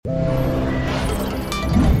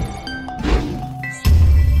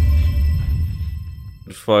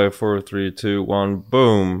5, 4, 3, 2, 1,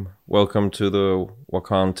 boom. Welcome to the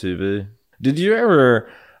Wakaan TV. Did you ever...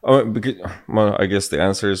 well, I guess the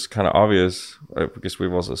answer is kind of obvious because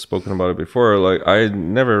we've also spoken about it before. Like, I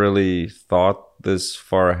never really thought this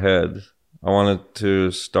far ahead. I wanted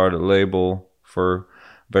to start a label for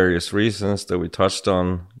various reasons that we touched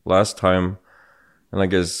on last time. And I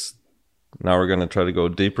guess now we're going to try to go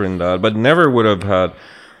deeper in that. But never would have had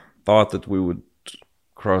thought that we would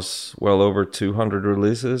cross well over 200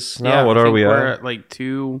 releases. Now, yeah, what are we we're at? at like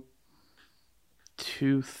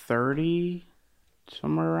 230,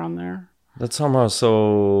 somewhere around there. That's somehow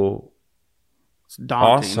so It's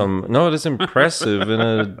daunting. awesome. No, it is impressive in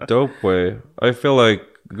a dope way. I feel like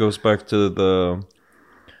it goes back to the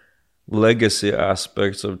legacy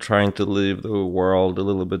aspects of trying to leave the world a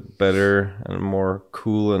little bit better and more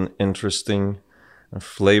cool and interesting and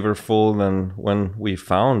flavorful than when we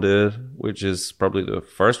found it, which is probably the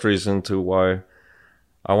first reason to why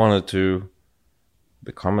I wanted to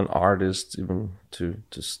become an artist, even to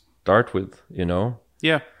start with, you know?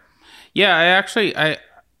 Yeah. I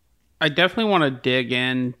definitely want to dig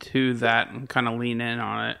into that and kind of lean in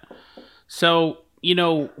on it. So,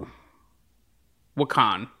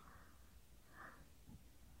 Wakaan.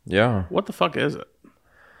 Yeah. What the fuck is it?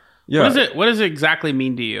 Yeah. What does it exactly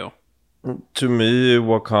mean to you? To me,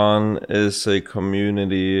 Wakaan is a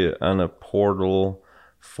community and a portal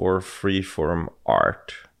for freeform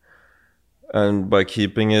art. And by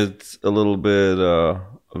keeping it a little bit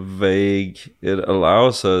vague, it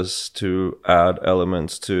allows us to add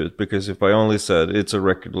elements to it. Because if I only said it's a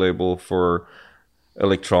record label for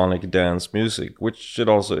electronic dance music, which it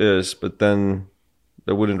also is, but then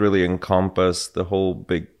that wouldn't really encompass the whole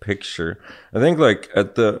big picture. I think like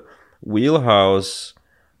at the wheelhouse,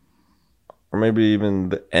 or maybe even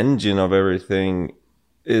the engine of everything,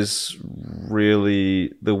 is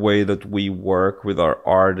really the way that we work with our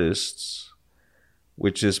artists,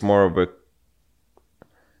 which is more of a,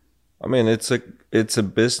 I mean, it's a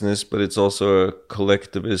business, but it's also a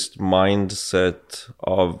collectivist mindset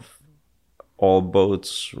of all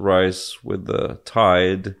boats rise with the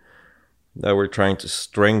tide, that we're trying to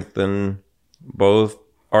strengthen both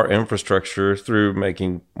our infrastructure through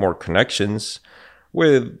making more connections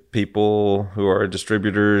with people who are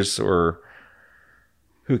distributors or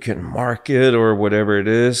who can market or whatever it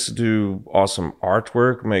is, do awesome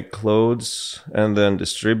artwork, make clothes, and then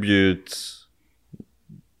distribute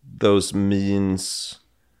those means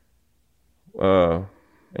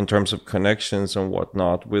in terms of connections and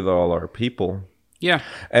whatnot with all our people. Yeah.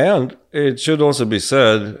 And it should also be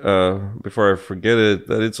said, before I forget it,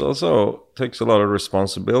 that it's also takes a lot of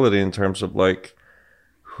responsibility in terms of like,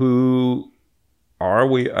 who are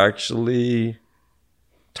we actually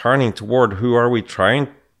turning toward? Who are we trying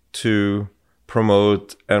to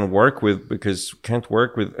promote and work with? Because you can't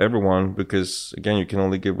work with everyone, because again, you can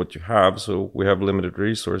only give what you have. So we have limited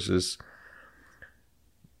resources.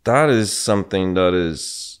 That is something that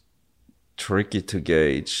is tricky to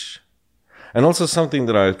gauge. And also something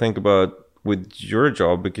that I think about with your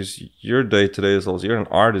job, because your day-to-day is also, you're an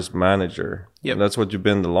artist manager. Yep. And that's what you've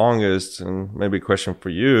been the longest. And maybe a question for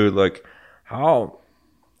you, like, how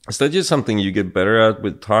is that just something you get better at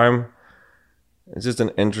with time? It's just an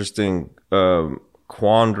interesting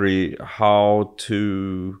quandary, how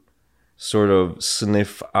to sort of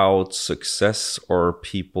sniff out success or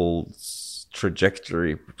people's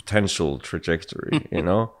trajectory, potential trajectory, you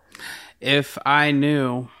know? If I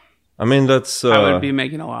knew, I mean, that's... I would be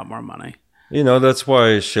making a lot more money. You know, that's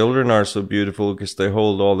why children are so beautiful, because they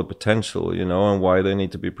hold all the potential, you know, and why they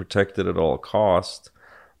need to be protected at all costs.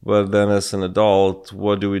 But then as an adult,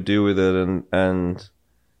 what do we do with it? And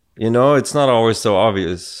you know, it's not always so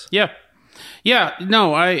obvious. Yeah. Yeah.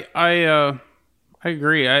 No, I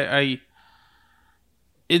agree.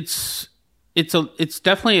 It's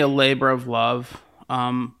definitely a labor of love.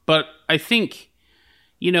 But I think,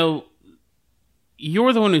 you're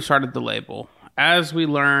the one who started the label. As we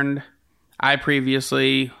learned, I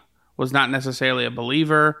previously was not necessarily a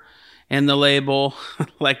believer in the label,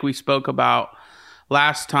 like we spoke about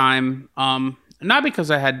last time. Not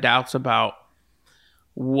because I had doubts about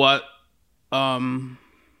what,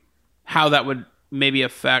 how that would maybe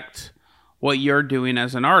affect what you're doing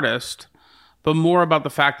as an artist, but more about the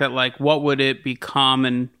fact that, like, what would it become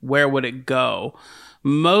and where would it go?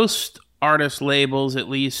 Most artist labels, at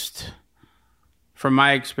least from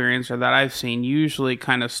my experience or that I've seen, usually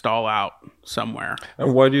kind of stall out somewhere.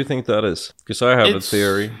 And why do you think that is? Because I have a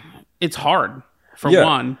theory. It's hard, for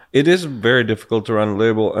one. It is very difficult to run a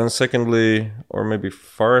label. And secondly, or maybe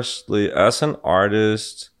firstly, as an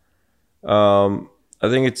artist, I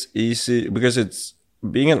think it's easy because it's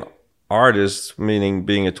being an artist, meaning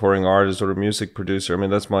being a touring artist or a music producer. I mean,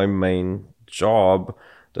 that's my main job.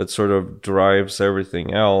 That sort of drives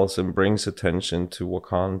everything else and brings attention to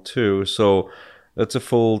Wakaan too. So that's a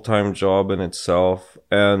full-time job in itself.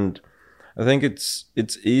 And I think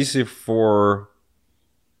it's easy for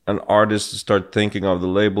an artist to start thinking of the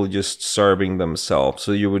label just serving themselves.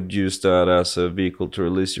 So you would use that as a vehicle to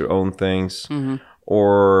release your own things. Mm-hmm.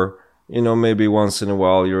 Or, maybe once in a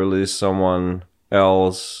while you release someone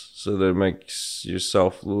else so that it makes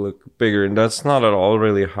yourself look bigger. And that's not at all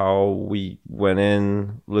really how we went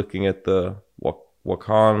in looking at the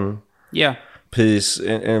Wakaan piece.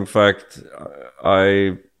 In fact,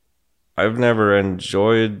 I've never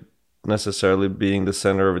enjoyed necessarily being the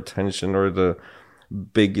center of attention or the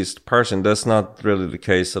biggest person. That's not really the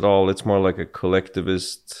case at all. It's more like a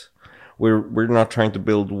collectivist. We're not trying to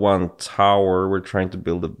build one tower. We're trying to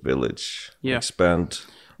build a village. Expand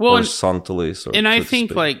horizontally. And I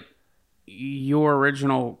think like your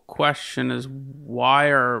original question is, why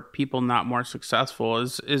are people not more successful?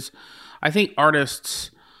 Is I think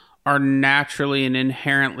artists are naturally and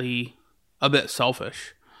inherently a bit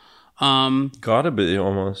selfish. Gotta be,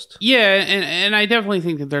 almost. Yeah, and I definitely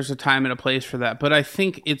think that there's a time and a place for that. But I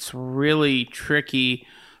think it's really tricky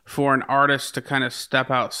for an artist to kind of step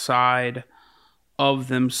outside of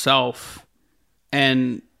themselves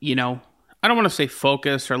and, I don't want to say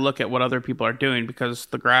focus or look at what other people are doing, because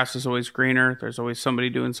the grass is always greener. There's always somebody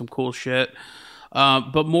doing some cool shit.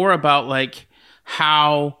 But more about like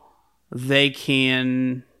how they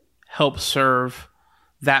can help serve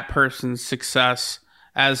that person's success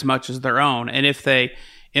as much as their own. And if they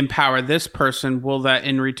empower this person, will that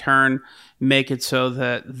in return make it so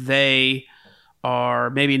that they are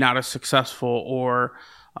maybe not as successful, or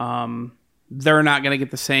they're not going to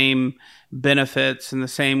get the same benefits and the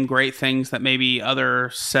same great things that maybe other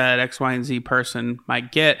said X, Y, and Z person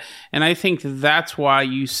might get. And I think that's why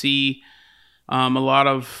you see a lot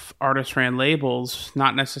of artist-ran labels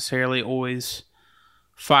not necessarily always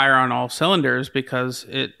fire on all cylinders, because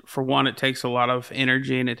for one, it takes a lot of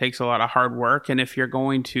energy and it takes a lot of hard work. And if you're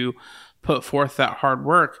going to put forth that hard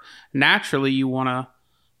work, naturally you want to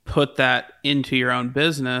put that into your own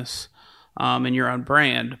business and your own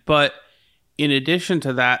brand. But in addition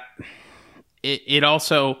to that, it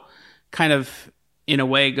also kind of, in a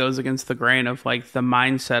way, goes against the grain of like the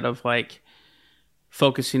mindset of like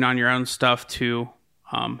focusing on your own stuff to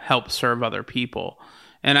help serve other people.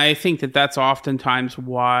 And I think that that's oftentimes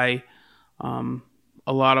why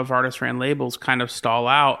a lot of artist-ran labels kind of stall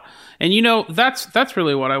out. And, that's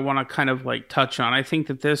really what I want to kind of like touch on. I think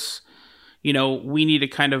that this, we need to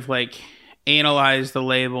kind of like analyze the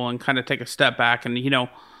label and kind of take a step back and,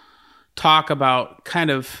 talk about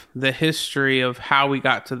kind of the history of how we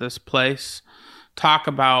got to this place, talk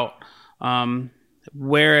about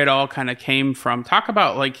where it all kind of came from, talk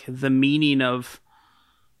about like the meaning of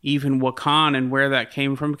even Wakaan and where that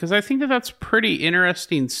came from, because I think that that's pretty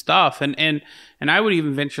interesting stuff. And I would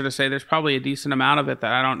even venture to say there's probably a decent amount of it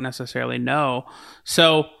that I don't necessarily know.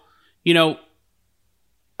 So,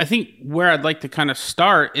 I think where I'd like to kind of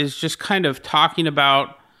start is just kind of talking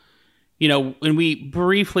about, when we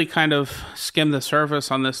briefly kind of skimmed the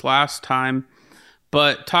surface on this last time,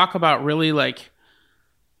 but talk about really like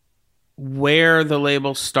where the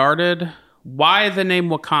label started, why the name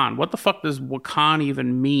Wakaan? What the fuck does Wakaan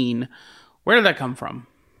even mean? Where did that come from?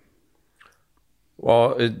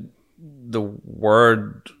 Well, the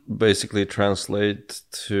word basically translates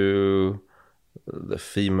to the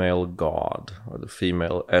female god, or the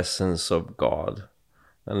female essence of God.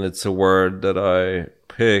 And it's a word that I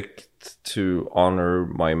picked to honor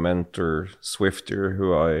my mentor, Swifter,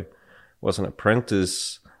 who I was an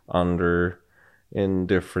apprentice under in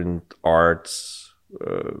different arts.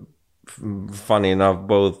 Funny enough,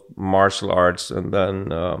 both martial arts and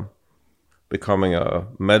then becoming a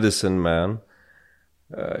medicine man.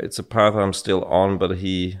 It's a path I'm still on, but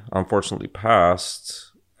he unfortunately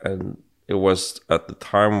passed. And it was at the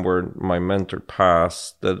time where my mentor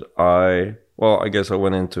passed that I guess I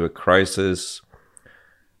went into a crisis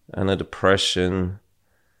and a depression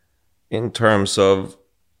in terms of,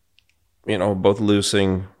 both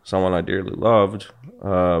losing someone I dearly loved,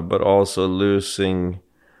 but also losing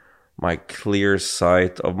my clear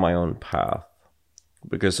sight of my own path.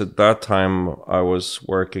 Because at that time I was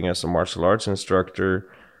working as a martial arts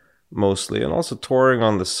instructor mostly, and also touring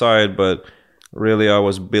on the side, but really I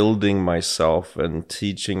was building myself and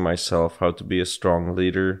teaching myself how to be a strong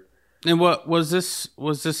leader. And what was this?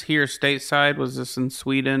 Was this here stateside? Was this in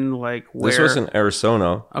Sweden? Like where? This was in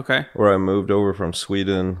Arizona. Okay. Where I moved over from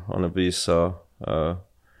Sweden on a visa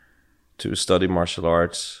to study martial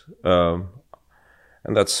arts.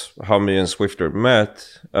 And that's how me and Swifter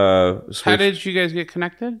met. How did you guys get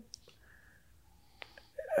connected?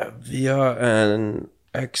 Via an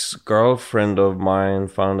ex-girlfriend of mine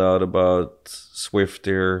found out about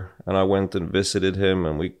Swifter, and I went and visited him,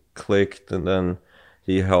 and we clicked, and then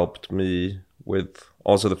he helped me with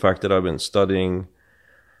also the fact that I've been studying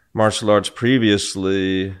martial arts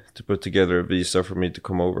previously to put together a visa for me to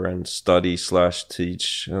come over and study slash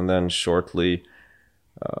teach. And then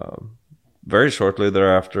very shortly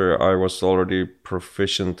thereafter, I was already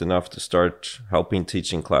proficient enough to start helping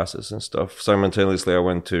teaching classes and stuff. Simultaneously, I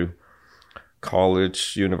went to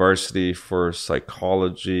college, university for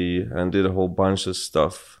psychology, and did a whole bunch of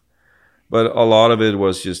stuff. But a lot of it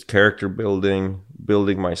was just character building,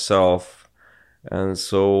 building myself. And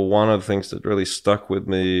so one of the things that really stuck with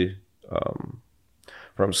me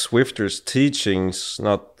from Swifter's teachings,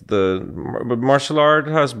 but martial art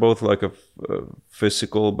has both like a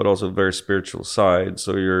physical but also a very spiritual side.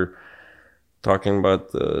 So you're talking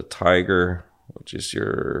about the tiger, which is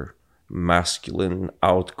your masculine,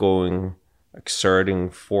 outgoing, exerting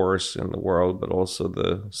force in the world, but also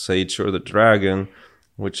the sage or the dragon,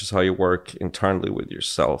 which is how you work internally with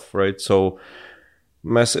yourself, right? So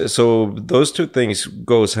those two things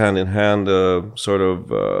goes hand in hand, sort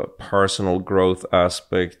of personal growth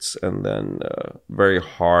aspects, and then very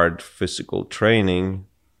hard physical training,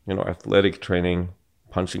 athletic training,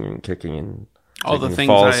 punching and kicking and all the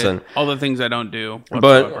things I don't do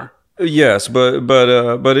whatsoever. But yes,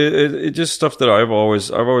 but it just stuff that I've always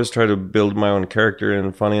tried to build my own character,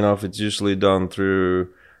 and funny enough, it's usually done through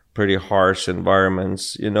pretty harsh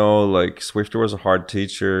environments. Like Swifter was a hard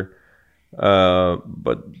teacher.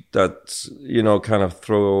 But that's, kind of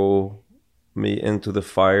throw me into the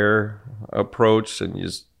fire approach and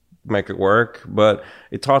just make it work. But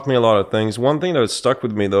it taught me a lot of things. One thing that stuck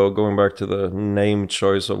with me, though, going back to the name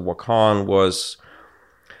choice of Wakaan, was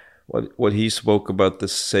what he spoke about, the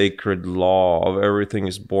sacred law of everything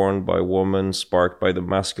is born by woman, sparked by the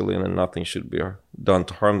masculine, and nothing should be done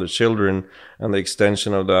to harm the children. And the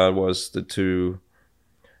extension of that was the two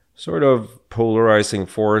sort of polarizing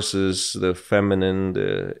forces, the feminine,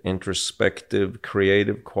 the introspective,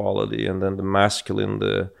 creative quality, and then the masculine,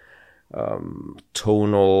 the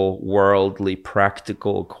tonal, worldly,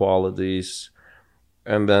 practical qualities.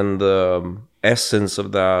 And then the essence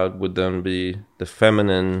of that would then be the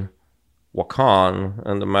feminine Wakaan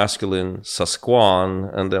and the masculine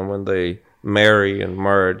Sasquan. And then when they marry and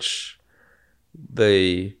merge,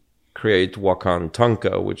 they create Wakaan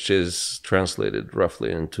Tanka, which is translated roughly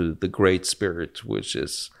into the Great Spirit, which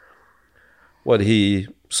is what he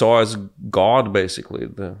saw as God, basically,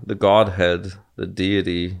 the Godhead, the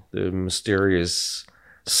deity, the mysterious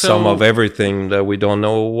sum of everything that we don't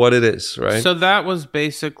know what it is, right? So that was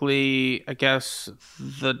basically, I guess,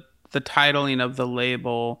 the titling of the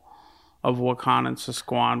label of Wakaan and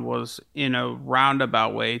Sasquan was in a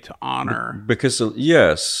roundabout way to honor. Because,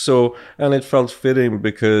 yes. So, and it felt fitting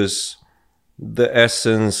because the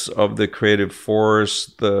essence of the creative force,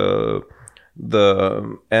 the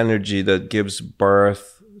energy that gives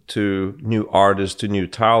birth to new artists, to new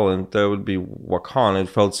talent, that would be Wakaan. It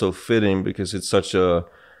felt so fitting because it's such a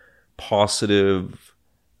positive,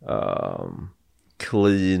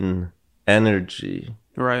 clean energy.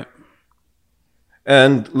 Right.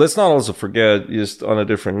 And let's not also forget, just on a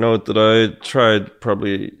different note, that I tried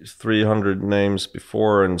probably 300 names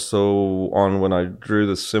before and so on when I drew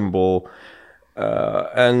the symbol.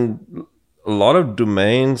 And a lot of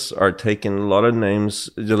domains are taken, a lot of names.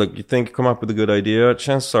 Like, you think, come up with a good idea,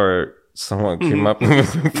 chances are someone came up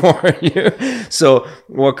with it before you. So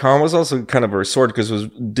Wakaan was also kind of a resort because it was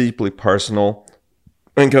deeply personal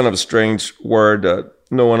and kind of a strange word that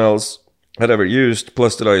no one else had ever used,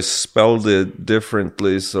 plus that I spelled it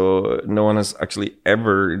differently, so no one has actually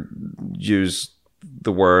ever used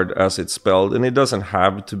the word as it's spelled. And it doesn't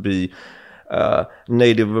have to be a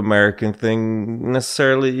Native American thing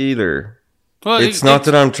necessarily either. Well, it's not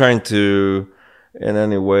that I'm trying to in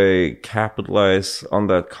any way capitalize on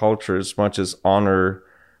that culture as much as honor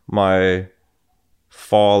my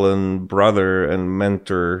fallen brother and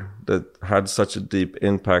mentor that had such a deep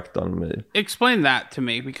impact on me. Explain that to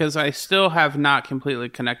me, because I still have not completely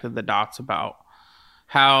connected the dots about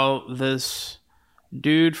how this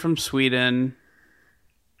dude from Sweden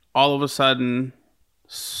all of a sudden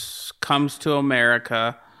comes to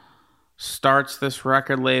America, starts this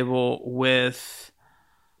record label with,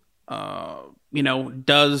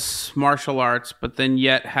 does martial arts, but then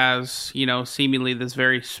yet has, seemingly this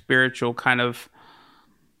very spiritual kind of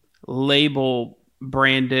label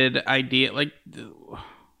branded idea. Like,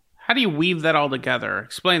 how do you weave that all together?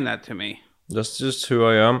 Explain that to me. That's just who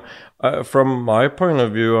I am. From my point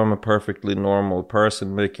of view, I'm a perfectly normal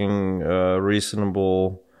person making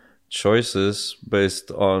reasonable choices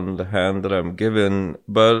based on the hand that I'm given.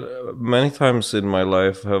 But many times in my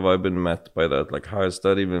life have I been met by that. Like, how is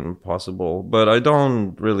that even possible? But I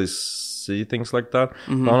don't really see things like that.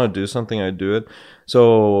 If I want to do something, I do it.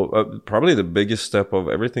 So probably the biggest step of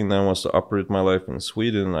everything then was to uproot my life in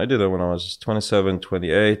Sweden. I did it when I was 27,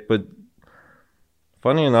 28. But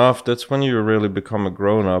funny enough, that's when you really become a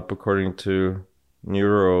grown-up, according to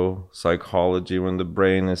neuropsychology, when the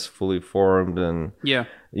brain is fully formed. And Yeah.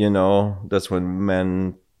 that's when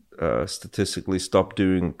men statistically stop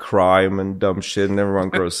doing crime and dumb shit and everyone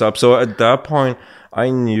grows up. So at that point,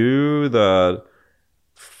 I knew that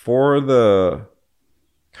for the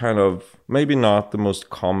kind of maybe not the most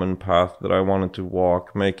common path that I wanted to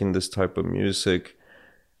walk, making this type of music,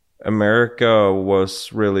 America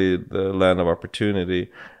was really the land of opportunity.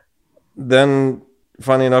 Then,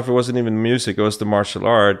 funny enough, it wasn't even music, it was the martial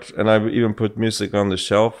art. And I even put music on the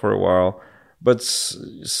shelf for a while. But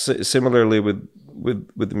similarly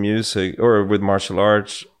with music or with martial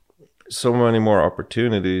arts, so many more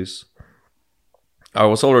opportunities. I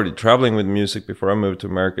was already traveling with music before I moved to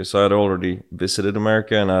America, so I had already visited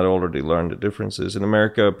America and I had already learned the differences. In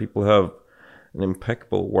America, people have an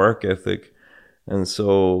impeccable work ethic, and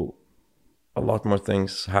so a lot more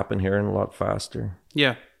things happen here and a lot faster.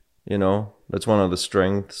 Yeah. That's one of the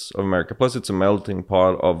strengths of America. Plus, it's a melting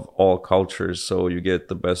pot of all cultures, so you get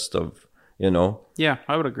the best of, Yeah,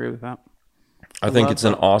 I would agree with that. I think it's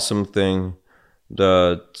an awesome thing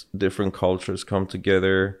that different cultures come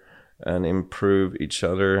together and improve each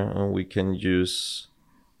other, and we can use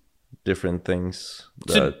different things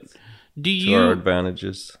that to our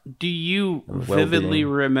advantages. Do you vividly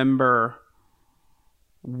remember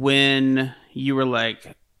when you were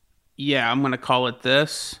like, yeah, I'm going to call it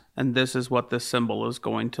this, and this is what this symbol is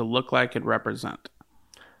going to look like and represent?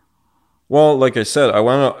 Well, like I said, I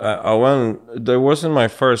went. There wasn't my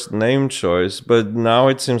first name choice, but now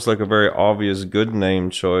it seems like a very obvious good name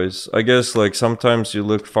choice. I guess like sometimes you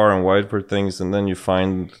look far and wide for things, and then you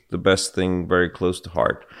find the best thing very close to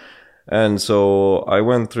heart. And so I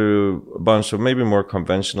went through a bunch of maybe more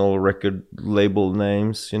conventional record label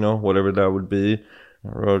names, whatever that would be. I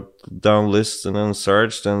wrote down lists and then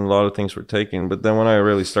searched, and a lot of things were taken. But then when I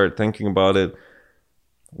really started thinking about it,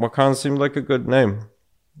 Wakaan seemed like a good name.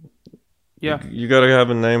 Yeah. You got to have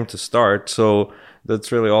a name to start. So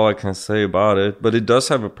that's really all I can say about it. But it does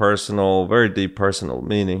have a personal, very deep personal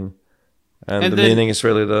meaning. And the meaning is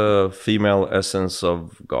really the female essence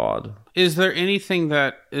of God. Is there anything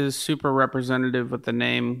that is super representative with the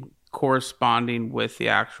name corresponding with the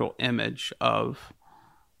actual image of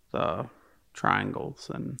the triangles?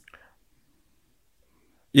 And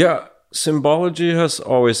yeah, symbology has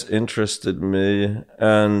always interested me,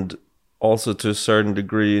 and also to a certain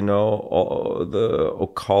degree, the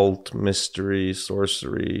occult, mystery,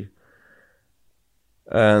 sorcery.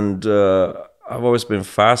 And I've always been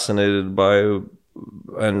fascinated by,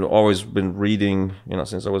 and always been reading,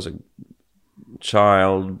 since I was a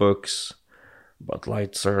child, books about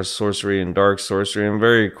light sorcery and dark sorcery, and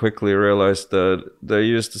very quickly realized that they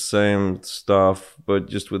use the same stuff, but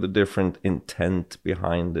just with a different intent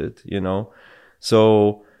behind it,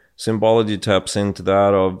 So symbology taps into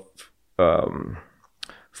that of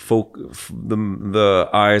the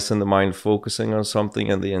eyes and the mind focusing on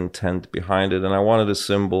something and the intent behind it. And I wanted a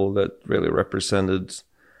symbol that really represented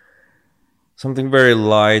something very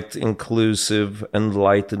light, inclusive,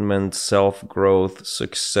 enlightenment, self-growth,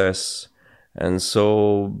 success. And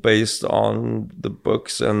so based on the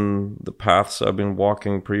books and the paths I've been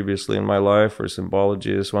walking previously in my life, where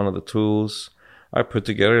symbology is one of the tools, I put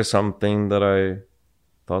together something that I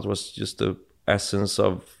thought was just the essence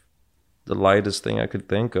of the lightest thing I could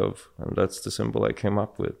think of, and that's the symbol I came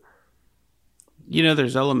up with.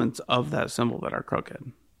 There's elements of that symbol that are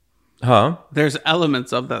crooked. Huh? There's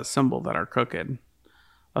elements of that symbol that are crooked.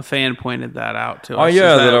 A fan pointed that out to us. Oh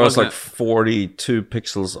yeah, that I was like 42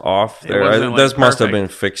 pixels off there. That must have been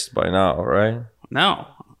fixed by now, right? No.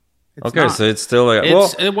 Okay, so it's still like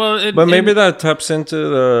but maybe that taps into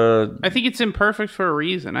the. I think it's imperfect for a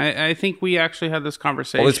reason. I think we actually had this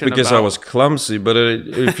conversation. Well, it's because I was clumsy. But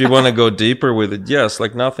if you want to go deeper with it, yes,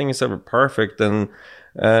 like nothing is ever perfect, and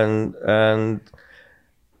I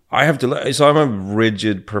have to. So I'm a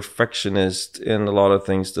rigid perfectionist in a lot of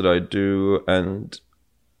things that I do, and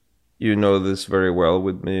you know this very well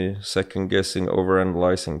with me, second guessing,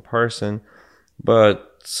 overanalyzing person,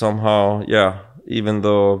 but somehow, yeah. Even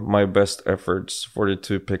though my best efforts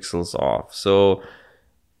 42 pixels off. So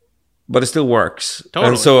but it still works. Totally.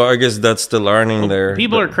 And so I guess that's the learning there.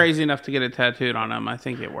 People are crazy enough to get it tattooed on them. I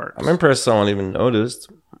think it works. I'm impressed someone even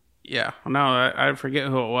noticed. Yeah, no, I forget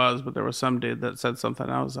who it was, but there was some dude that said something.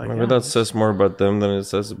 I was like, Maybe that says more about them than it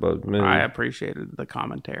says about me. I appreciated the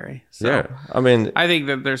commentary. So yeah, I mean, I think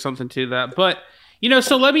that there's something to that. But,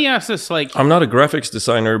 so let me ask this, like... I'm not a graphics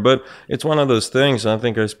designer, but it's one of those things. I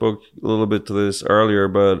think I spoke a little bit to this earlier,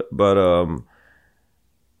 but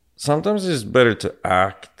sometimes it's better to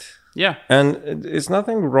act. Yeah. And it's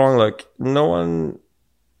nothing wrong. Like,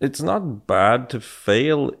 it's not bad to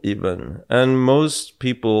fail even. And most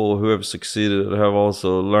people who have succeeded have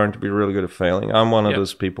also learned to be really good at failing. I'm one of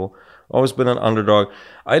those people. Always been an underdog.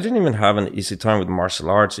 I didn't even have an easy time with martial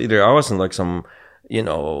arts either. I wasn't like some,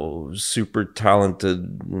 super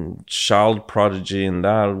talented child prodigy in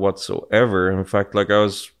that whatsoever. In fact, like I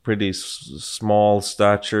was pretty small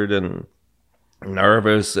statured and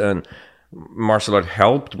nervous, and martial art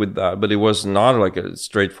helped with that, but it was not like a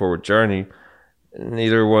straightforward journey.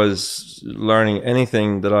 Neither was learning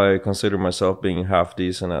anything that I consider myself being half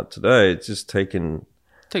decent at today. It's just takes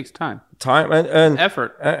time and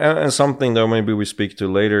effort, and something that maybe we speak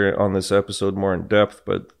to later on this episode more in depth.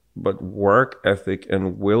 But work ethic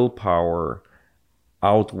and willpower,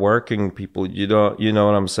 outworking people. You know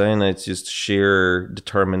what I'm saying? It's just sheer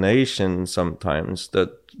determination sometimes that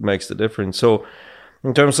makes the difference. So,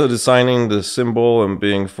 in terms of designing the symbol and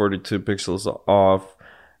being 42 pixels off.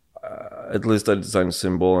 At least I designed a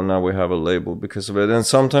symbol, and now we have a label because of it. And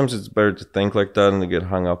sometimes it's better to think like that and to get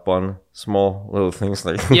hung up on small little things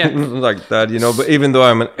like like that, But even though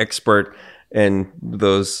I'm an expert in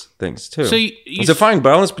those things too, so it's a fine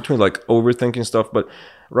balance between like overthinking stuff, but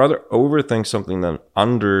rather overthink something than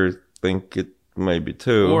underthink it maybe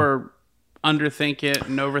too, or underthink it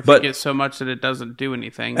and overthink it so much that it doesn't do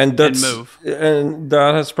anything and move. And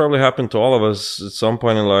that has probably happened to all of us at some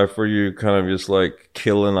point in life, where you kind of just like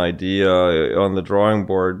kill an idea on the drawing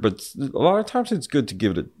board. But a lot of times it's good to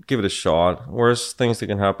give it a shot. Worst things that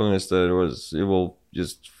can happen is that it will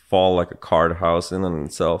just fall like a card house in and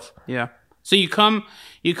itself. Yeah. So you come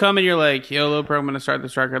and you're like, yo, Lopro, I'm going to start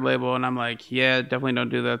this record label. And I'm like, yeah, definitely don't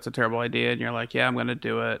do that. It's a terrible idea. And you're like, yeah, I'm going to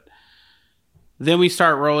do it. Then we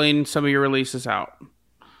start rolling some of your releases out.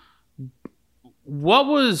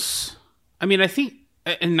 I think,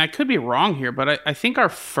 and I could be wrong here, but I think our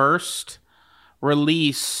first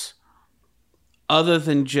release, other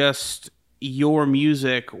than just your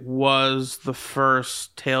music, was the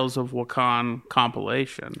first Tales of Wakaan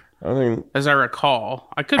compilation. I mean, as I recall,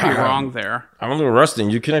 I could be wrong there. I'm a little rusty.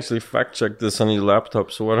 You can actually fact check this on your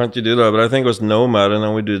laptop, so why don't you do that? But I think it was Nomad, and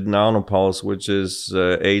then we did Nanopulse, which is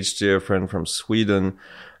HJ, a friend from Sweden.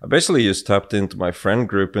 I basically just tapped into my friend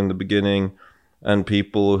group in the beginning, and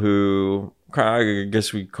people who, I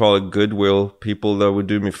guess we call it goodwill, people that would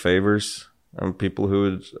do me favors, and people who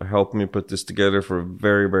would help me put this together for a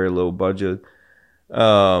very, very low budget.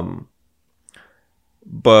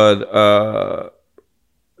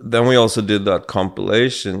 Then we also did that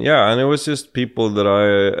compilation. Yeah, and it was just people that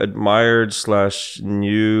I admired /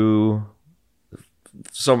 knew.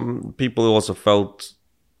 Some people also felt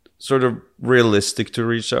sort of realistic to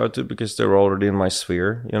reach out to because they were already in my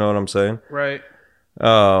sphere. You know what I'm saying? Right.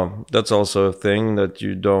 That's also a thing, that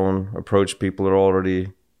you don't approach people who are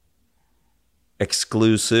already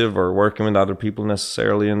exclusive or working with other people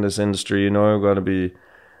necessarily in this industry. You've got to be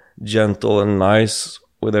gentle and nice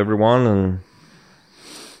with everyone, and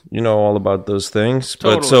all about those things.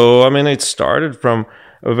 Totally. But so, it started from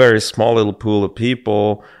a very small little pool of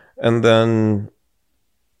people. And then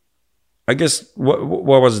I guess what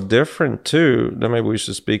was different too, that maybe we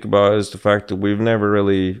should speak about, is the fact that we've never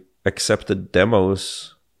really accepted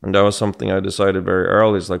demos. And that was something I decided very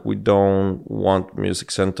early. It's like, we don't want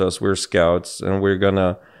music sent to us. We're scouts, and we're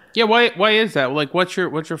gonna... Yeah, why is that? Like, what's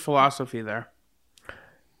your philosophy there?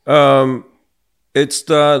 It's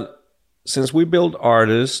that... Since we build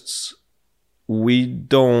artists, we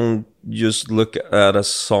don't just look at a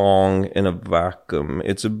song in a vacuum.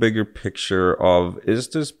 It's a bigger picture of, is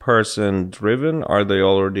this person driven? Are they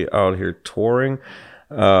already out here touring?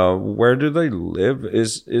 Where do they live?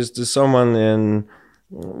 Is this someone in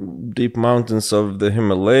deep mountains of the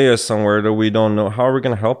Himalayas somewhere that we don't know? How are we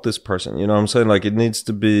going to help this person? You know what I'm saying? Like, it needs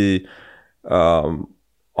to be...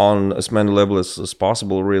 on as many levels as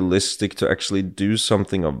possible, realistic, to actually do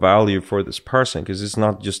something of value for this person, because it's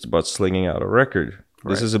not just about slinging out a record.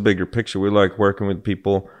 Right. This is a bigger picture. We like working with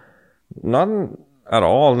people, not at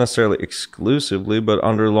all necessarily exclusively, but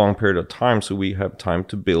under a long period of time, so we have time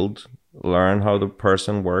to build, learn how the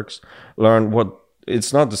person works, learn what...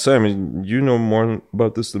 It's not the same, you know more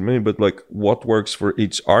about this than me, but like what works for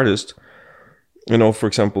each artist You know, for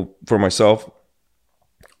example, for myself,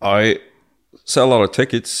 I sell a lot of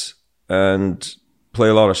tickets and play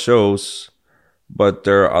a lot of shows, but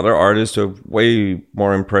there are other artists who have way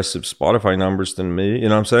more impressive Spotify numbers than me. You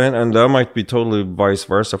know what I'm saying? And that might be totally vice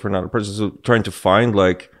versa for another person. So trying to find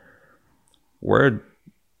like, where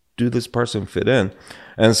do this person fit in?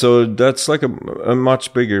 And so that's like a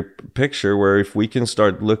much bigger picture where if we can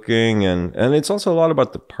start looking, and it's also a lot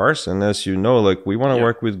about the person, as you know, like we want to Yeah.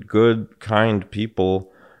 work with good, kind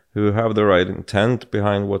people who have the right intent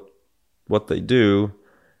behind what they do.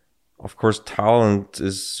 Of course, talent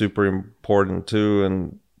is super important too,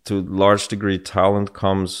 and to a large degree, talent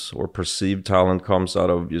comes, or perceived talent comes out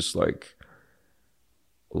of just like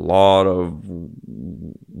a lot of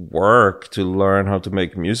work to learn how to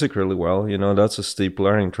make music really well. You know, that's a steep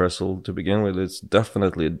learning threshold to begin with. It's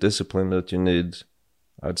definitely a discipline that you need,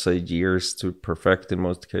 I'd say, years to perfect in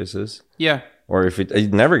most cases. Yeah. Or if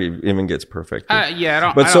it never even gets perfected.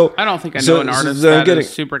 Yeah, But I don't think I know an artist that is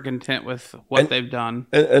super content with what they've done.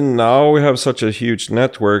 And now we have such a huge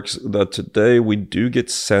networks that today we do get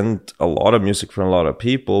sent a lot of music from a lot of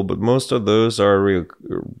people, but most of those are real,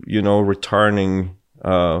 you know, returning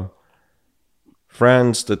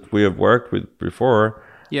friends that we have worked with before.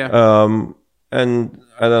 Yeah. And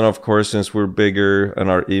then of course, since we're bigger and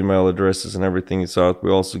our email addresses and everything is out, we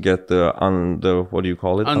also get the what do you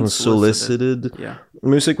call it? Unsolicited Yeah.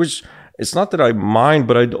 music, which it's not that I mind,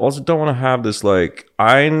 but I also don't want to have this like,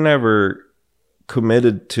 I never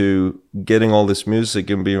committed to getting all this music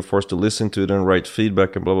and being forced to listen to it and write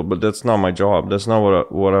feedback and blah blah. But that's not my job. That's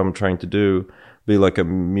not what I'm trying to do. Be like a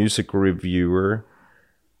music reviewer.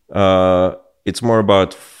 It's more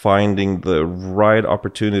about finding the right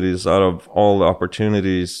opportunities out of all the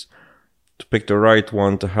opportunities, to pick the right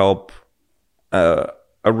one to help a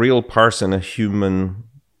real person, a human,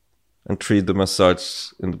 and treat them as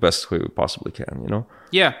such in the best way we possibly can, you know?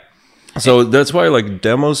 Yeah. So that's why like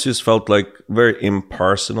demos just felt like very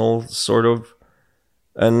impersonal, sort of,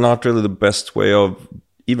 and not really the best way of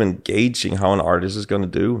even gauging how an artist is going to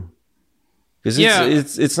do. Because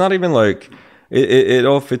it's not even like it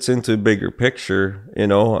all fits into a bigger picture, you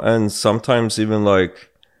know. And sometimes even like,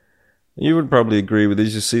 you would probably agree with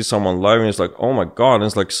this, you see someone live and it's like, oh my god, and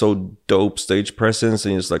it's like so dope stage presence,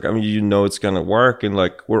 and it's like, I mean, you know, it's gonna work, and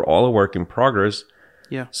like we're all a work in progress.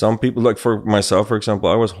 Yeah. Some people, like for myself, for example,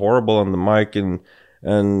 I was horrible on the mic and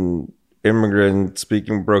immigrant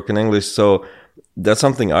speaking broken English, so that's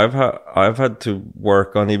something I've had to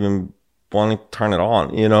work on, even wanting to turn it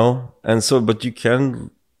on, you know. And so, but you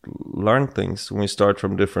can learn things when we start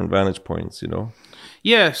from different vantage points, you know.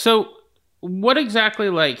 Yeah. So what exactly,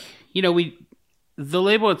 like, you know, the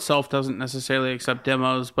label itself doesn't necessarily accept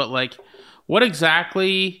demos, but like, what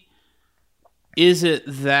exactly is it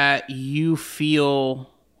that you feel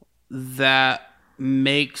that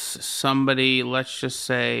makes somebody, let's just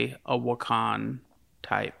say, a Wakaan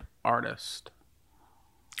type artist?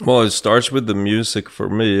 Well, it starts with the music for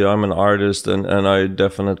me. I'm an artist, and I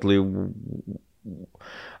definitely,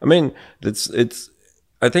 I mean, it's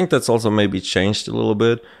I think that's also maybe changed a little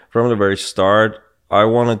bit from the very start. I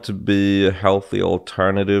wanted to be a healthy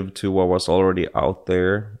alternative to what was already out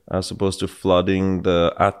there, as opposed to flooding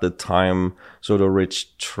the, at the time, sort of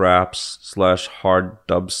rich traps slash hard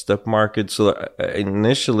dubstep market. So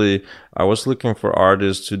initially, I was looking for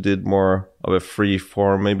artists who did more of a free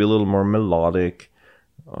form, maybe a little more melodic,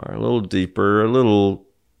 or a little deeper, a little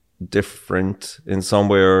different in some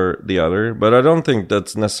way or the other. But I don't think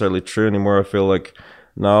that's necessarily true anymore. I feel like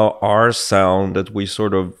now our sound that we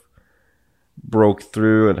sort of broke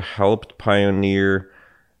through and helped pioneer,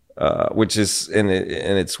 which is in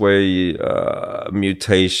its way a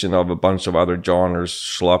mutation of a bunch of other genres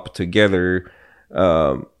slopped together,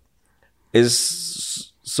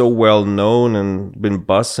 is so well known and been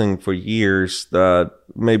buzzing for years that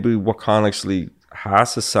maybe Wakaan actually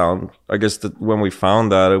has a sound. I guess that when we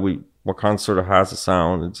found that, Wakaan sort of has a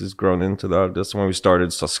sound. It's just grown into that. That's when we started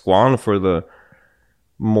Sasquan for the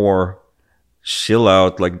more chill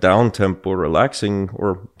out, like down tempo, relaxing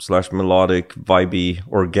or slash melodic, vibey,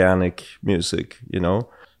 organic music, you know?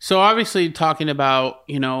 So obviously talking about,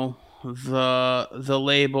 you know, the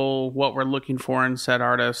label, what we're looking for in said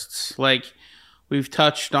artists, like we've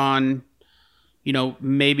touched on, you know,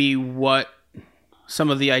 maybe what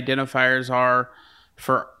some of the identifiers are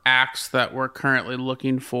for acts that we're currently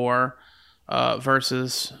looking for,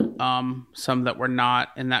 versus some that we're not,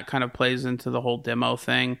 and that kind of plays into the whole demo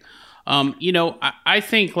thing. You know, I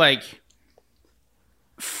think, like,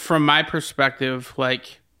 from my perspective,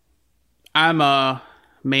 like, I'm a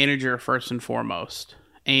manager first and foremost,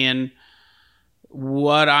 and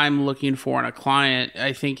what I'm looking for in a client,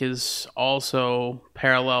 I think, is also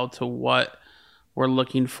parallel to what we're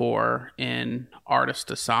looking for in artists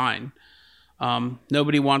to sign.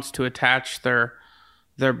 Nobody wants to attach their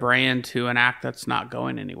brand to an act that's not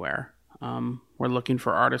going anywhere. We're looking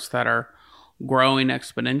for artists that are growing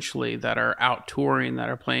exponentially, that are out touring, that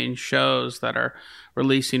are playing shows, that are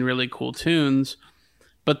releasing really cool tunes.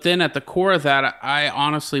 But then at the core of that, I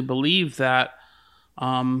honestly believe that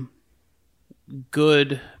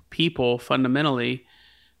good people fundamentally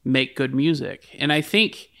make good music. And I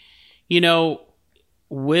think,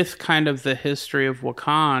 with kind of the history of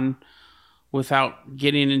Wakaan, without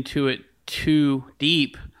getting into it too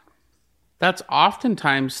deep, that's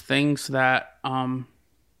oftentimes things that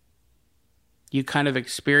you kind of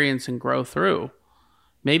experience and grow through.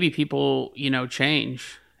 Maybe people,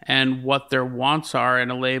 change, and what their wants are in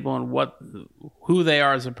a label and who they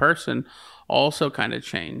are as a person also kind of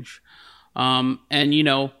change. And,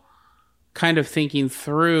 kind of thinking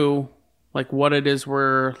through like what it is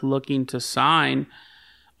we're looking to sign,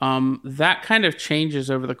 that kind of changes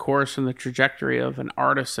over the course and the trajectory of an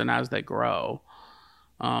artist and as they grow.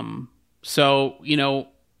 So,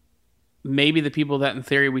 maybe the people that in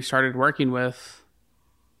theory we started working with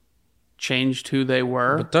changed who they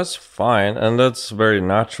were. But that's fine, and that's very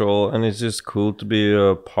natural, and it's just cool to be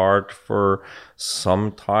a part for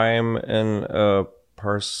some time in a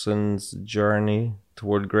person's journey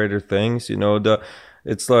toward greater things.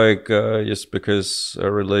 It's like just because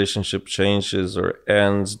a relationship changes or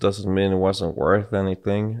ends doesn't mean it wasn't worth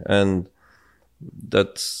anything, and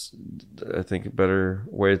that's, I think, a better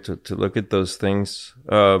way to look at those things.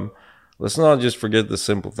 Let's not just forget the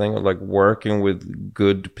simple thing of like working with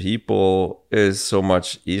good people is so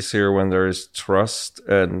much easier when there is trust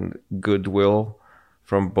and goodwill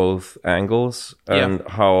from both angles, and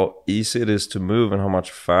how easy it is to move and how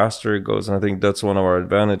much faster it goes. And I think that's one of our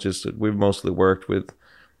advantages, that we've mostly worked with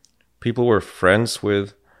people we're friends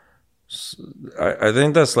with. I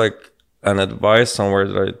think that's like an advice somewhere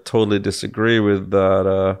that I totally disagree with,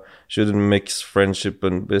 that shouldn't mix friendship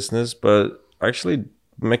and business, but actually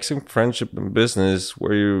mixing friendship and business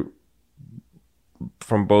where you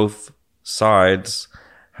from both sides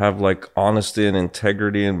have like honesty and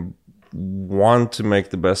integrity and want to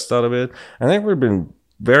make the best out of it. I think we've been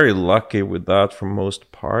very lucky with that for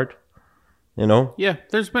most part, Yeah,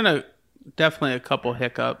 there's been definitely a couple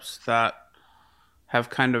hiccups that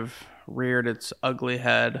have kind of reared its ugly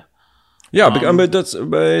head. Yeah, but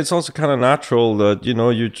it's also kind of natural that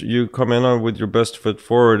you come in on with your best foot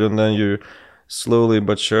forward, and then you slowly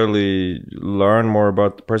but surely learn more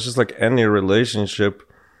about the person. Just like any relationship,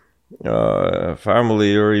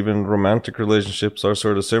 family or even romantic relationships are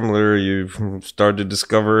sort of similar. You start to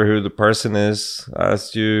discover who the person is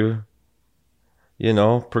as you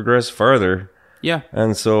progress further. Yeah.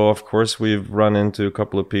 And so, of course, we've run into a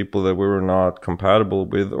couple of people that we were not compatible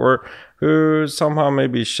with, or who somehow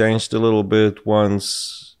maybe changed a little bit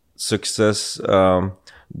once success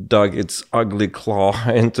dug its ugly claw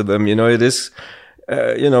into them. It is,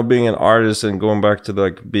 being an artist and going back to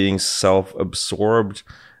like being self-absorbed,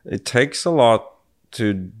 it takes a lot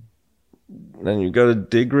to, and you got to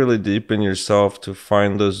dig really deep in yourself to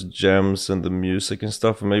find those gems and the music and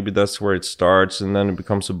stuff. And maybe that's where it starts, and then it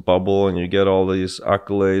becomes a bubble and you get all these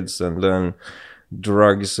accolades, and then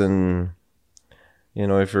drugs, and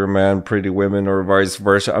if you're a man, pretty women, or vice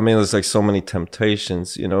versa. I mean, there's like so many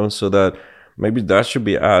temptations, so that maybe that should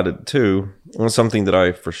be added too. And something that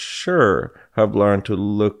I for sure have learned to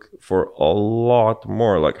look for a lot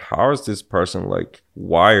more, like, how is this person like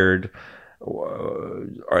wired?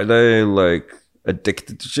 Are they like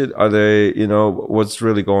addicted to shit? Are they, what's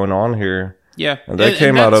really going on here? Yeah. And that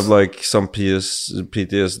came out of like some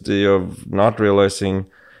PTSD of not realizing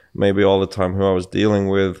maybe all the time who I was dealing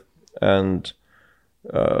with, and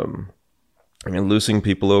losing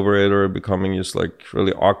people over it, or becoming just like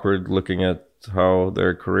really awkward looking at how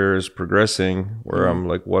their career is progressing, where I'm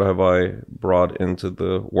like, what have I brought into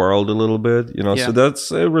the world a little bit, So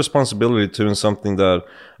that's a responsibility too, and something that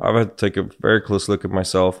I've had to take a very close look at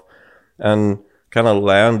myself and kind of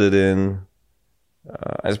landed in.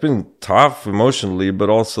 It's been tough emotionally,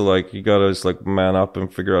 but also like you gotta just like man up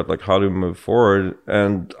and figure out like how to move forward.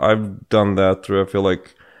 And I've done that through, I feel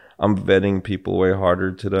like I'm vetting people way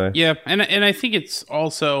harder today. Yeah, and I think it's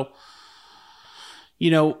also,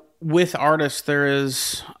 with artists, there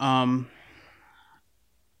is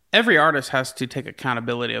every artist has to take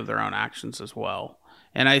accountability of their own actions as well.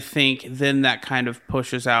 And I think then that kind of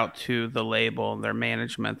pushes out to the label, their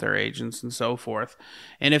management, their agents, and so forth.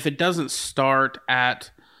 And if it doesn't start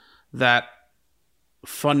at that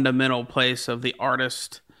fundamental place of the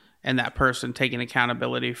artist and that person taking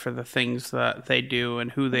accountability for the things that they do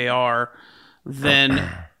and who they are, then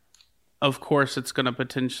of course it's going to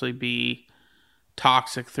potentially be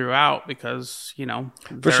toxic throughout because, For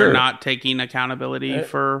they're sure. not taking accountability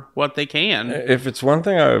for what they can. If it's one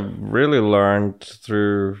thing I've really learned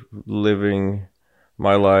through living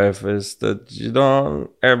my life is that you don't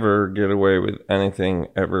ever get away with anything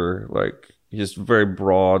ever. Like, just very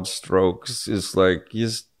broad strokes. It's like, you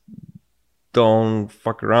just don't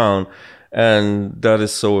fuck around. And that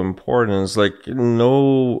is so important. It's like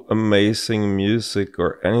no amazing music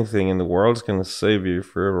or anything in the world is going to save you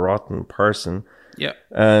for a rotten person. Yeah.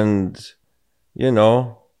 And,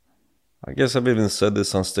 I guess I've even said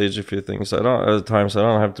this on stage a few things. At times I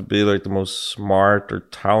don't have to be like the most smart or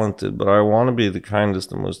talented, but I want to be the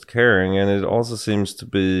kindest and most caring. And it also seems to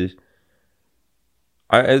be,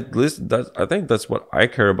 I think that's what I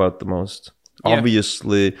care about the most. Yeah.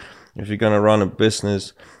 Obviously, if you're going to run a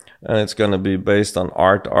business and it's going to be based on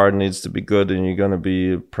art needs to be good, and you're going to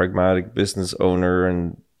be a pragmatic business owner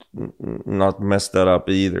and not mess that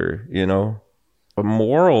up either, But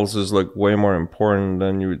morals is like way more important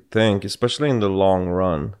than you would think, especially in the long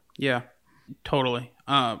run. Yeah, totally.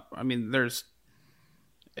 And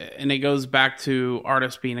it goes back to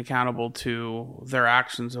artists being accountable to their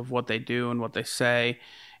actions of what they do and what they say,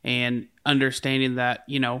 and understanding that,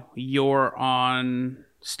 you're on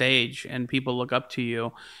stage and people look up to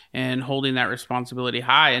you, and holding that responsibility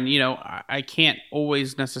high. And, I can't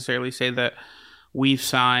always necessarily say that we've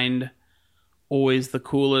signed always the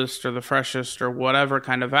coolest or the freshest or whatever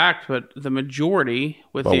kind of act, but the majority,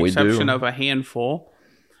 with the exception of a handful,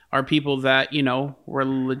 are people that, we're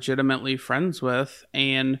legitimately friends with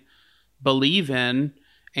and believe in.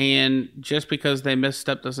 And just because they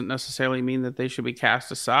misstep doesn't necessarily mean that they should be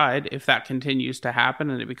cast aside. If that continues to happen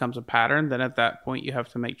and it becomes a pattern, then at that point you have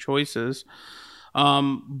to make choices.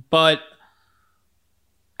 But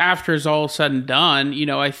after it's all said and done,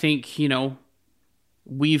 I think,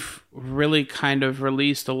 we've really kind of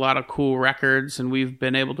released a lot of cool records, and we've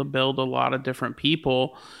been able to build a lot of different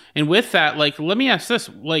people. And with that, like, let me ask this,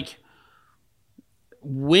 like,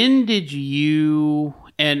 when did you,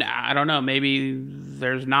 and I don't know, maybe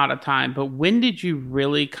there's not a time, but when did you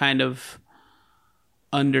really kind of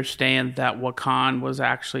understand that Wakaan was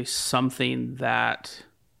actually something that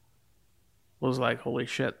was like, holy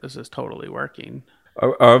shit, this is totally working?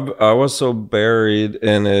 I was so buried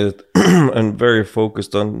in it and very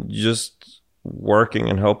focused on just working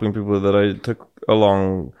and helping people that I took a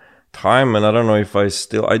long time. And I don't know if I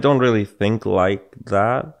don't really think like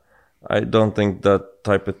that. I don't think that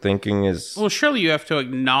type of thinking is... Well, surely you have to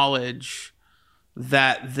acknowledge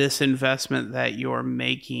that this investment that you're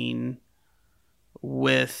making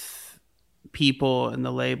with people and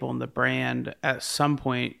the label and the brand at some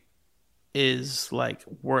point is like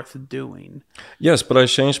worth doing. Yes, but I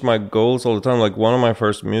changed my goals all the time. Like, one of my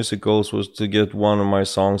first music goals was to get one of my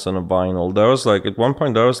songs on a vinyl. That was like, at one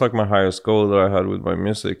point, that was like my highest goal that I had with my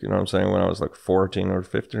music, you know what I'm saying, when I was like 14 or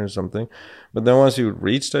 15 or something. But then once you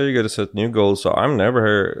reach there, you got to set new goals. So I'm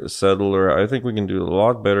never settled, or I think we can do a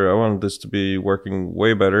lot better. I want this to be working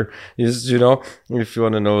way better, if you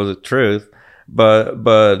want to know the truth.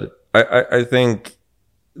 But I think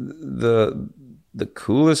the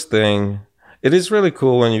coolest thing, it is really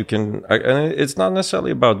cool when you can, and it's not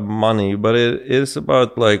necessarily about money, but it is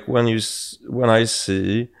about like when I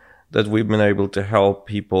see that we've been able to help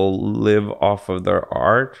people live off of their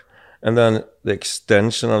art, and then the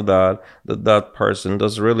extension of that person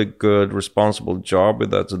does a really good, responsible job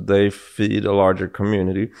with that, so they feed a larger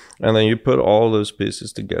community, and then you put all those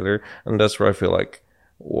pieces together, and that's where I feel like,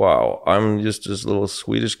 wow, I'm just this little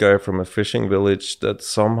Swedish guy from a fishing village that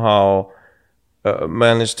somehow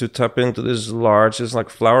managed to tap into this large, it's like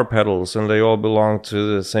flower petals, and they all belong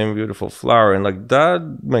to the same beautiful flower, and like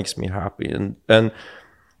that makes me happy. And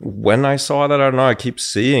when I saw that, I don't know, I keep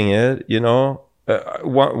seeing it,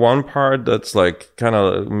 one part that's like kind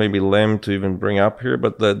of maybe lame to even bring up here,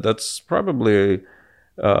 but that's probably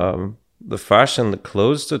the fashion, the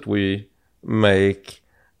clothes that we make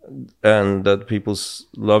and that people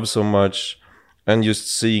love so much, and just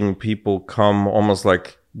seeing people come almost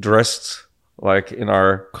like dressed like in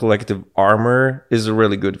our collective armor is a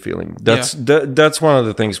really good feeling. That's one of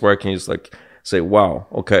the things where I can just like say, wow,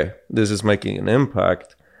 okay, this is making an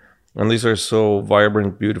impact. And these are so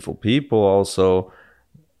vibrant, beautiful people also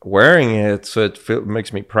wearing it. So it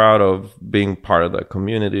makes me proud of being part of that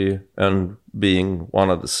community and being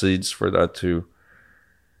one of the seeds for that to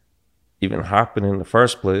even happen in the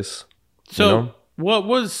first place. So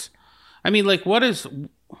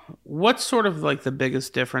what's sort of like the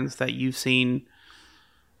biggest difference that you've seen,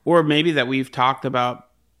 or maybe that we've talked about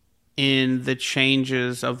in the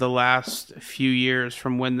changes of the last few years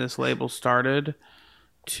from when this label started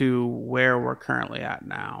to where we're currently at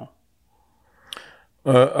now?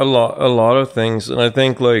 A lot of things, and I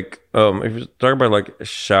think like if you talk about like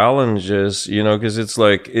challenges, you know, because it's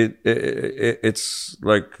like it's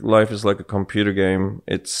like life is like a computer game.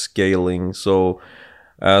 It's scaling. So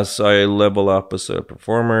as I level up as a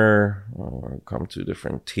performer, or come to a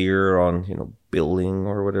different tier on billing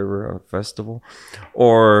or whatever on a festival,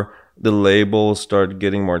 or the label start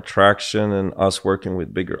getting more traction, and us working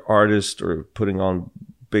with bigger artists or putting on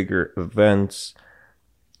bigger events.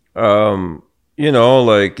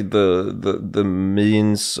 Like the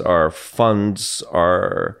means, our funds,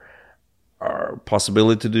 our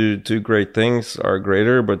possibility to do great things are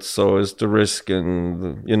greater, but so is the risk.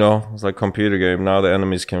 And it's like computer game. Now the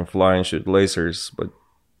enemies can fly and shoot lasers, but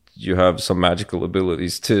you have some magical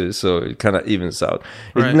abilities too, so it kind of evens out.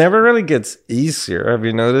 Right. It never really gets easier. Have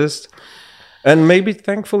you noticed? And maybe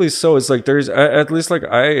thankfully so. It's like there's at least like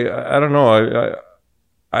I don't know.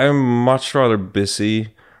 I'm much rather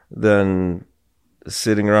busy than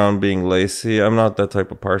sitting around being lazy. I'm not that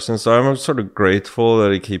type of person, so I'm sort of grateful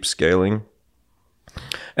that it keeps scaling.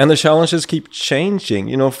 And the challenges keep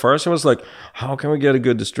changing. First I was like, how can we get a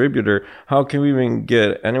good distributor? How can we even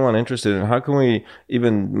get anyone interested? And how can we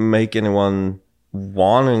even make anyone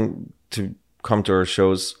wanting to come to our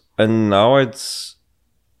shows? And now it's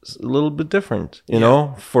a little bit different. You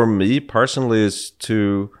know, for me personally, is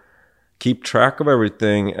to keep track of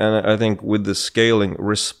everything. And I think with the scaling,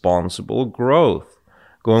 responsible growth.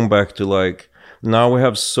 Going back to like, now we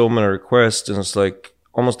have so many requests, and it's like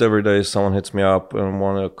almost every day someone hits me up and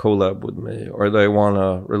want to collab with me, or they want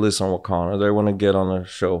to release on Wakaan, or they want to get on a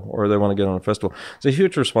show, or they want to get on a festival. It's a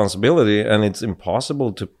huge responsibility, and it's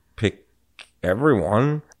impossible to pick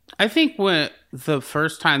everyone. I think when the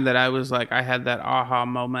first time that I was like, I had that aha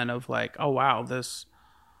moment of like, oh wow, this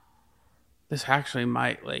actually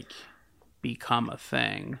might like become a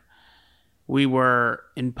thing. We were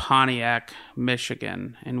in Pontiac,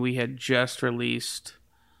 Michigan, and we had just released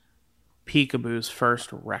Peekaboo's first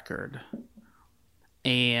record.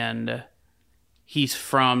 And he's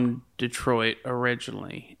from Detroit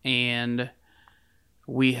originally. And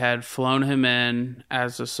we had flown him in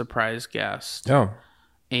as a surprise guest. Oh.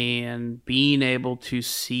 And being able to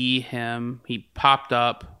see him, he popped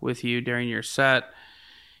up with you during your set.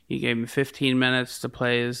 You gave him 15 minutes to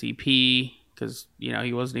play his EP, because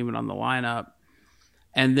he wasn't even on the lineup.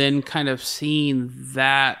 And then kind of seeing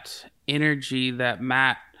that energy that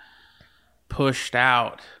Matt pushed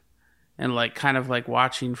out, and like kind of like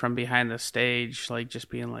watching from behind the stage, like just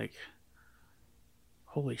being like,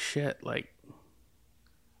 holy shit, like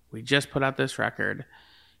we just put out this record.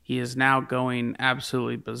 He is now going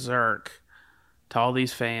absolutely berserk to all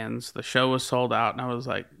these fans. The show was sold out, and I was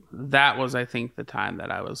like, that was, I think, the time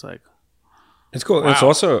that I was like, it's cool. Wow. It's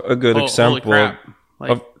also a good example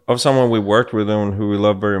of someone we worked with and who we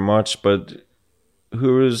love very much, but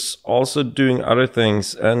who is also doing other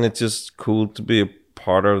things, and it's just cool to be a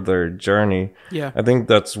part of their journey. Yeah, I think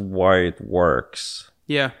that's why it works.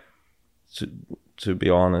 Yeah, to be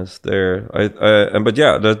honest, but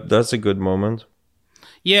yeah, that's a good moment.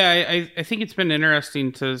 Yeah, I think it's been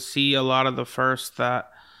interesting to see a lot of the firsts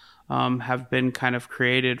that have been kind of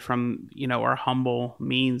created from our humble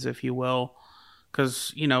means, if you will.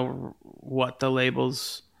 Because, what the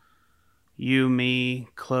labels, you, me,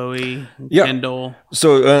 Chloe, Kendall.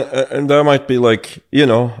 So, and that might be like, I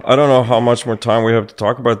don't know how much more time we have to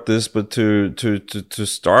talk about this, but to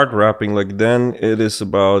start rapping, like then it is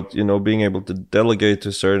about, being able to delegate to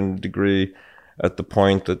a certain degree at the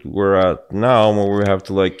point that we're at now, where we have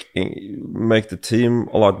to like make the team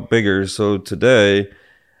a lot bigger. So today,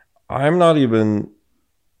 I'm not even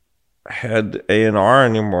head A&R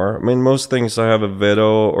anymore. I mean, most things I have a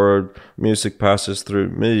veto or music passes through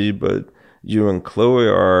me, but you and Chloe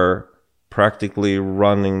are practically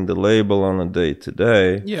running the label on a day to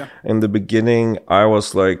day. Yeah. In the beginning, I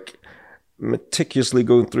was like meticulously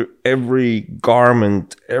going through every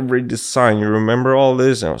garment, every design. You remember all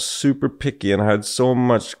this? And I was super picky, and I had so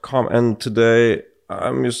much and today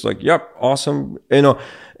I'm just like, yep, awesome.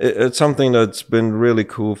 It's something that's been really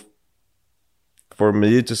cool for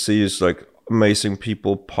me to see, is like amazing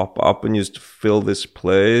people pop up and just fill this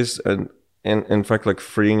place, and in fact like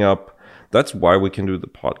freeing up. That's why we can do the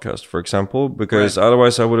podcast, for example, because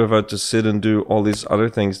otherwise I would have had to sit and do all these other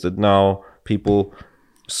things that now people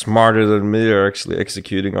smarter than me are actually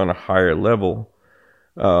executing on a higher level.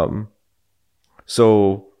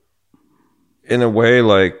 So in a way,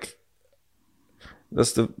 like,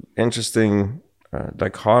 that's the interesting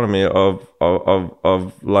dichotomy of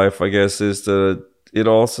life, I guess, is that it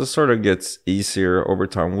also sort of gets easier over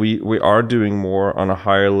time. We are doing more on a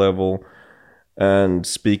higher level and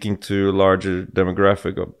speaking to a larger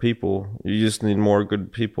demographic of people. You just need more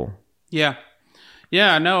good people. Yeah.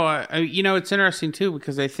 Yeah, no, it's interesting too,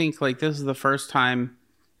 because I think like this is the first time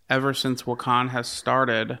ever since Wakaan has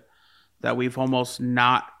started that we've almost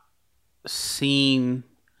not seen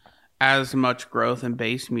as much growth in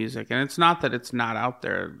bass music. And it's not that it's not out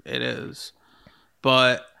there, it is.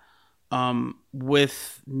 But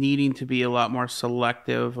with needing to be a lot more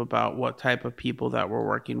selective about what type of people that we're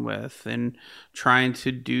working with and trying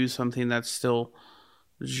to do something that's still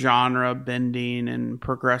genre bending and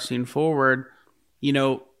progressing forward,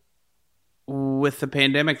 with the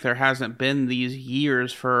pandemic, there hasn't been these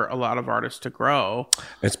years for a lot of artists to grow.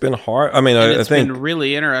 It's been hard. I mean, it's I think been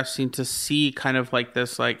really interesting to see kind of like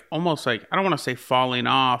this, like almost like, I don't want to say falling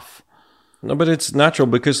off. No, but it's natural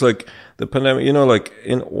because like the pandemic, like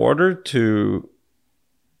in order to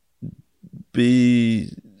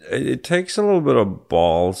be, it takes a little bit of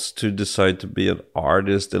balls to decide to be an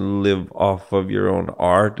artist and live off of your own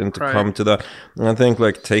art and to come to that. And I think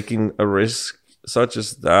like taking a risk such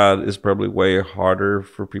as that is probably way harder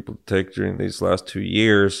for people to take during these last 2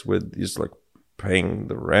 years with just like paying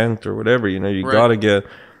the rent or whatever. You gotta get,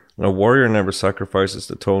 a warrior never sacrifices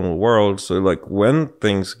the tonal world. So like when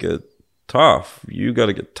things get tough, you got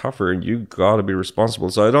to get tougher and you got to be responsible.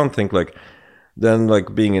 So I don't think like then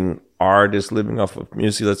like being an artist living off of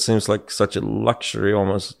music, that seems like such a luxury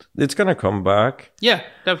almost. It's gonna come back. Yeah,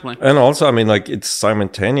 definitely. And also, I mean, like it's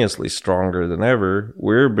simultaneously stronger than ever.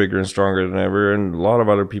 We're bigger and stronger than ever, and a lot of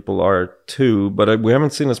other people are too, but we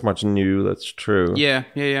haven't seen as much new. That's true. Yeah.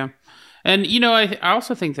 And I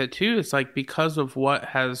also think that too, it's like because of what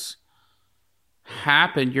has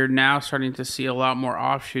happened, you're now starting to see a lot more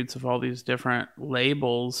offshoots of all these different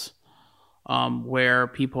labels, where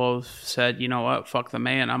people have said, you know what, fuck the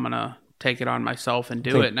man, I'm gonna take it on myself and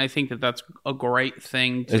do it. And I think that that's a great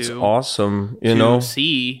thing to, it's awesome,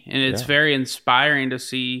 see, and it's very inspiring to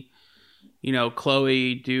see,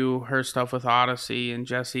 Chloe do her stuff with Odyssey and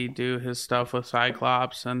Jesse do his stuff with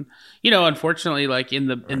Cyclops, and unfortunately, like in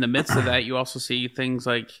the midst of that, you also see things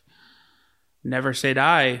like Never Say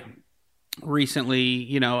Die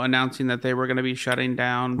recently, announcing that they were going to be shutting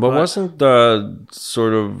down. But wasn't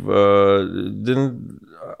sort of didn't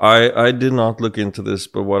I did not look into this,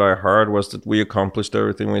 but what I heard was that we accomplished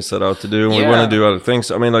everything we set out to do, and we want to do other things.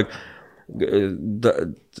 I mean, like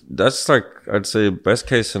that's like, I'd say, best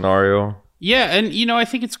case scenario. Yeah, and I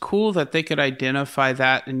think it's cool that they could identify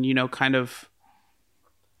that and kind of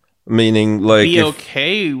meaning like be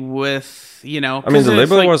okay with. I mean, the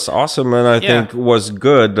label was awesome, and I think was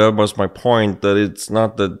good. That was my point. That it's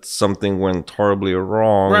not that something went horribly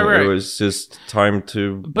wrong. Right. It was just time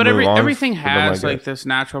to. But everything has like this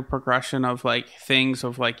natural progression of like things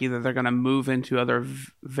of like either they're going to move into other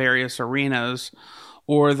various arenas,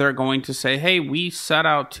 or they're going to say, "Hey, we set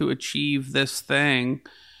out to achieve this thing,"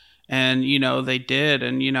 and they did,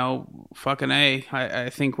 and fucking A. I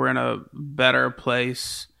think we're in a better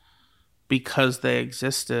place because they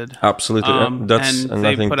existed. Absolutely. And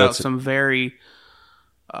they put out some very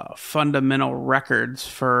fundamental records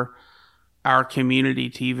for our community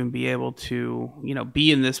to even be able to,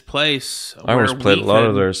 be in this place. I always played a lot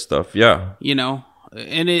of their stuff. Yeah.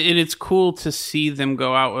 And it's cool to see them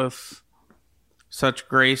go out with such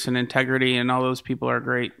grace and integrity, and all those people are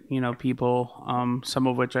great, people, some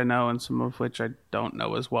of which I know and some of which I don't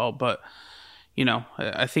know as well. But,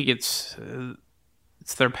 I think it's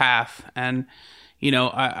their path, and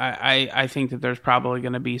I think that there's probably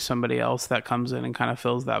going to be somebody else that comes in and kind of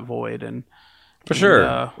fills that void. And for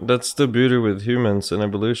sure, that's the beauty with humans and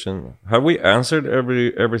evolution. Have we answered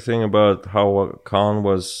everything about how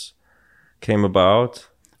Wakaan came about?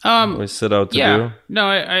 We set out to do. No,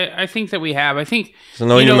 I think that we have. I think.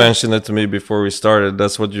 So you mentioned it to me before we started.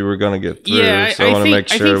 That's what you were going to get through. Yeah, so I want to make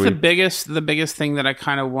sure. I think the biggest thing that I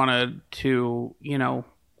kind of wanted to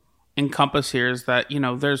encompass here is that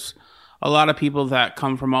there's a lot of people that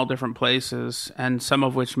come from all different places, and some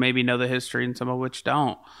of which maybe know the history and some of which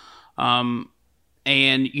don't, and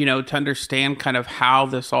to understand kind of how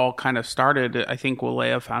this all kind of started, I think will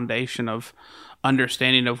lay a foundation of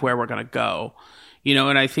understanding of where we're going to go,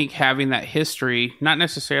 and I think having that history, not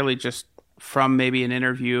necessarily just from maybe an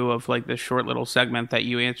interview of like this short little segment that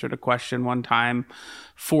you answered a question one time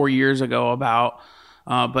 4 years ago about,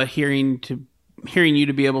 but hearing you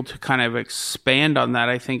to be able to kind of expand on that,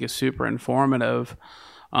 I think is super informative.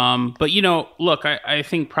 But look, I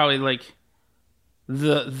think probably like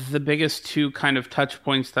the biggest two kind of touch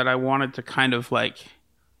points that I wanted to kind of like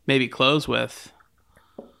maybe close with.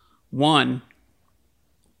 One,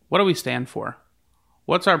 what do we stand for?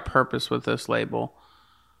 What's our purpose with this label?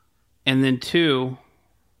 And then 2,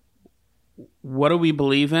 what do we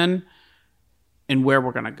believe in and where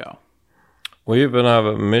we're going to go? We even have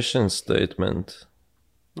a mission statement.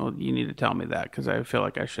 Well, you need to tell me that because I feel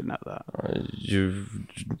like I should know that. You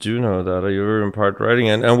do know that. You're in part writing.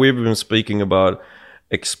 And we've been speaking about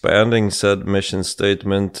expanding said mission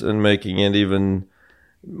statement and making it even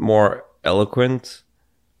more eloquent.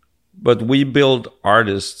 But we build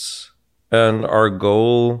artists, and our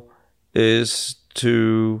goal is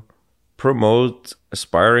to promote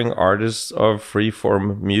aspiring artists of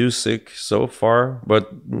freeform music so far.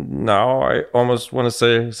 But now I almost want to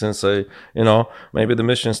say, since maybe the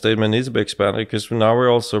mission statement needs to be expanded, because now we're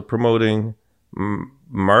also promoting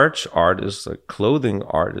merch artists, like clothing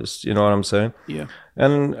artists, you know what I'm saying? Yeah.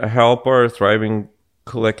 And help our thriving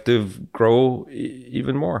collective grow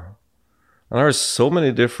even more. And there's so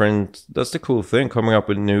many different, that's the cool thing, coming up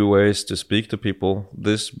with new ways to speak to people.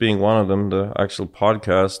 This being one of them, the actual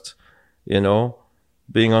podcast,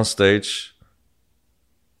 being on stage,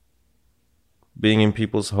 being in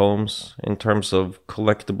people's homes in terms of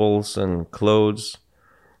collectibles and clothes.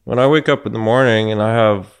 When I wake up in the morning and I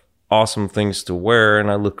have awesome things to wear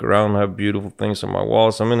and I look around and have beautiful things on my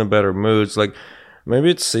walls, I'm in a better mood. It's like, maybe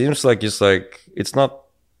it seems like it's not,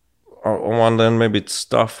 on one hand, maybe it's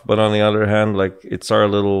stuff, but on the other hand, like it's our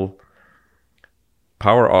little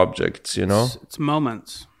power objects, It's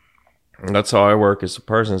moments. And that's how I work as a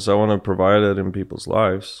person. So I want to provide it in people's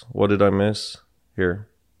lives. What did I miss here?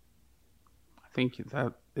 I think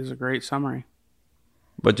that is a great summary.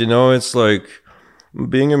 But it's like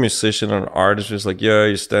being a musician and an artist is like, yeah,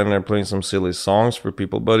 you're standing there playing some silly songs for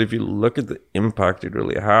people. But if you look at the impact it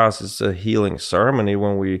really has, it's a healing ceremony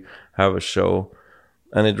when we have a show.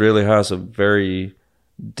 And it really has a very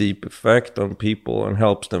deep effect on people and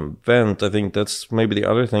helps them vent. I think that's maybe the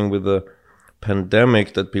other thing with the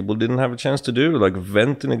pandemic that people didn't have a chance to do, like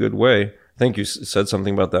vent in a good way. I think you said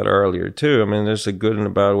something about that earlier too. I mean, there's a good and a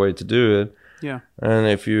bad way to do it. Yeah. And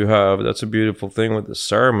if you have, that's a beautiful thing with the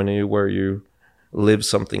ceremony where you live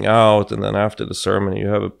something out, and then after the ceremony you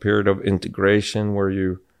have a period of integration where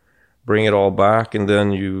you bring it all back, and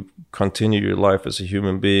then you continue your life as a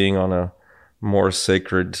human being on a more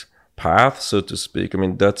sacred path, so to speak. I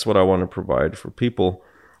mean, that's what I want to provide for people.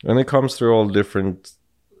 And it comes through all different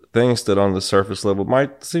things that on the surface level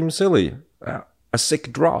might seem silly. A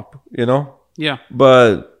sick drop, Yeah.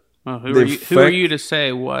 But who are you to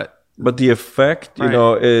say what? But the effect,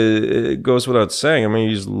 Right. it goes without saying. I mean,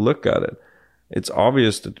 you just look at it. It's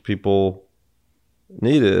obvious that people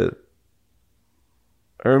need it.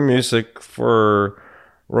 Or music for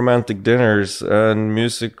romantic dinners, and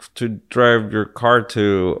music to drive your car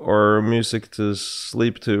to, or music to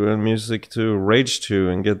sleep to, and music to rage to,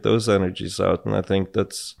 and get those energies out. And I think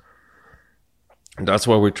that's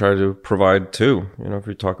what we try to provide too, if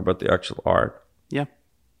we talk about the actual art. Yeah.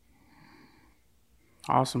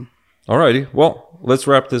 Awesome. Alrighty, well, let's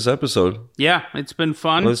wrap this episode. Yeah, it's been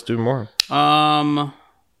fun. Let's do more. Wakaan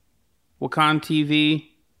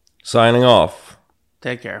TV. Signing off.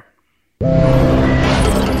 Take care.